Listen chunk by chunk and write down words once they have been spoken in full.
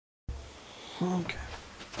Okay.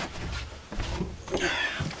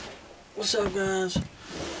 What's up, guys?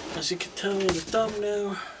 As you can tell in the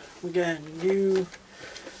thumbnail, we got a new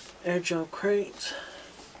airdrop crates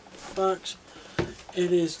box.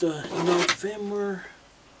 It is the November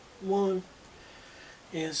one.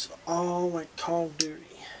 It's all like Call of Duty.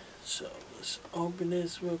 So let's open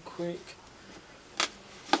this real quick.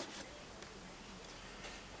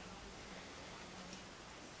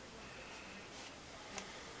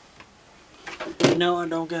 No, I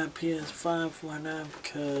don't got a PS5 right now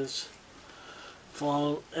because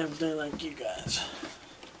for everything like you guys.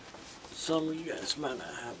 Some of you guys might not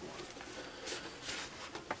have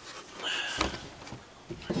one.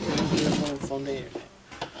 I can get one from the internet.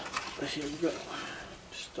 But here we go.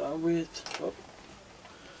 Start with, oh,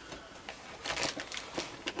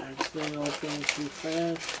 accidentally opening too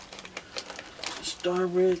fast. Start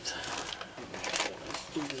with, okay, let's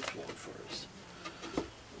do this one first.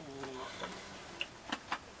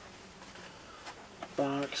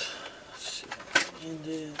 Box. Let's see in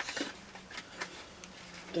this.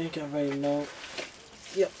 I think I already know.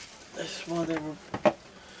 Yep, that's what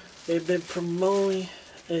they've been promoting.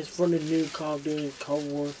 It's for the new Call of Duty Cold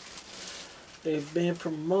War. They've been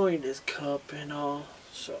promoting this cup and all.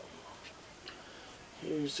 So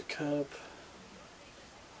here's the cup.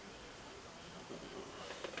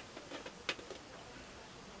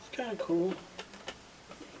 It's kind of cool.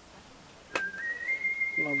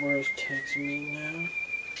 My brother's texting me now.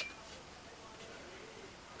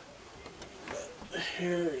 But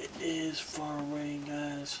here it is far away,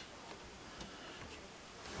 guys.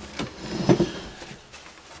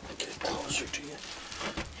 Get closer to you.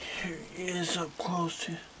 Here it is up close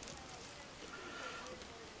to you.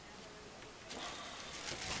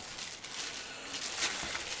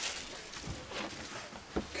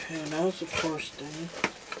 Okay, that was the first thing.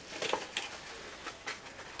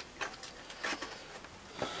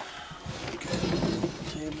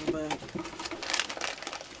 Back.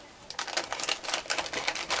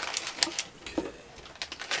 Okay.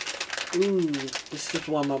 Ooh, this is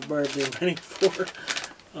what my bird been waiting for.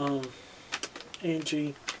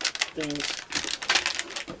 Angie things.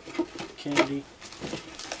 Candy.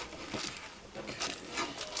 Okay.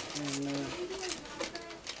 And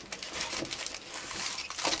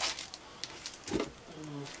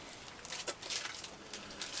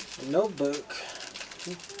a notebook.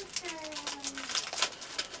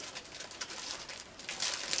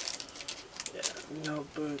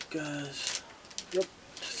 Notebook, guys. Yep,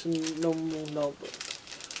 just a normal notebook.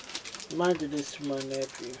 Might do this to my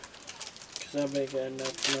nephew, because I may got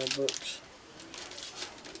enough notebooks.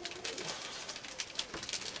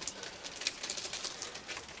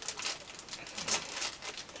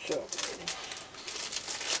 So,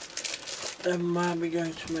 that might be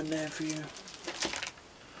going to my nephew.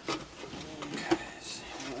 Okay, let's see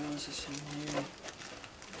what else is in here.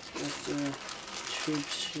 That's the cheap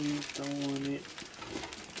sheet, don't want it.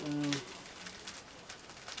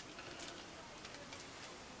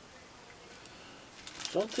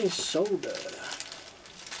 Something soda.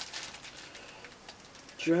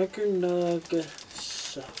 Nug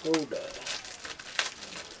soda.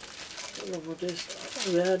 I don't know what this.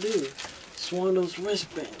 Oh yeah, I do. It's one of those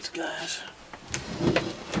wristbands, guys.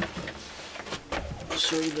 I'll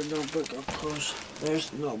show you the notebook up close. There's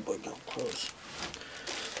the notebook up close.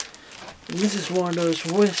 And this is one of those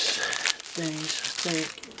wrist things, I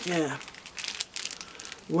think, yeah.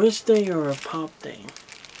 Wrist thing or a pop thing.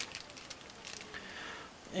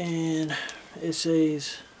 And it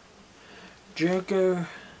says Nug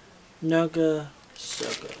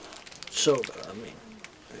soda, I mean.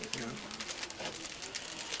 There you go.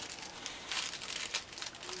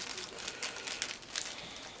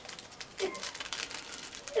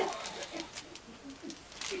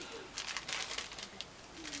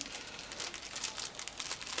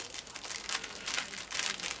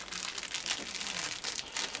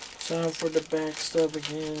 Time for the back stuff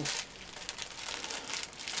again.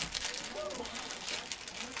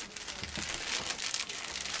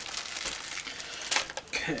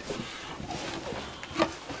 Okay.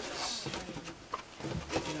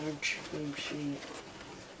 No cheap sheet.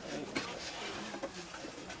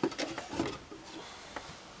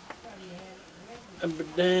 A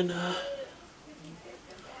banana.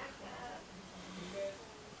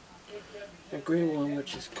 A green one,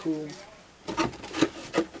 which is cool.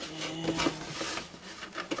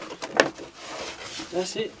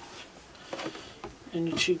 That's it.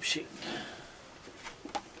 And the cheap sheet.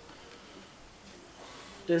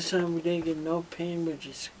 This time we didn't get no pen, which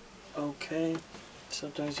is okay.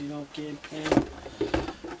 Sometimes you don't get pen,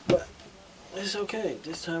 but it's okay.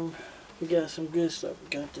 This time we got some good stuff. We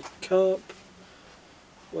got the cup,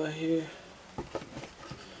 right here.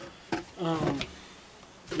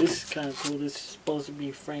 This is kind of cool. This is supposed to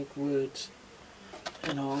be Frank Woods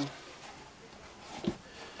and all.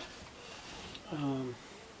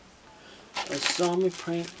 A zombie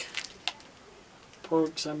prank.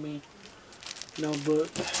 Porks, notebook.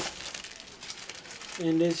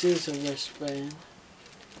 And this is a wristband.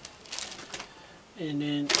 And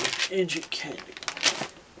then injured candy.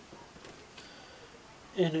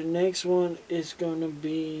 And the next one is gonna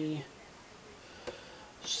be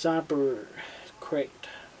cyber crate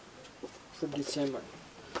for December.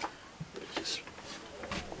 Which is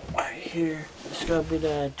right here. It's gonna be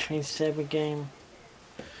the Train 7 game.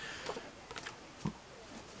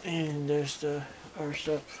 And there's the other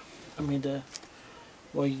stuff.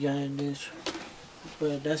 What you got in this.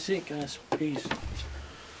 But that's it, guys. Peace.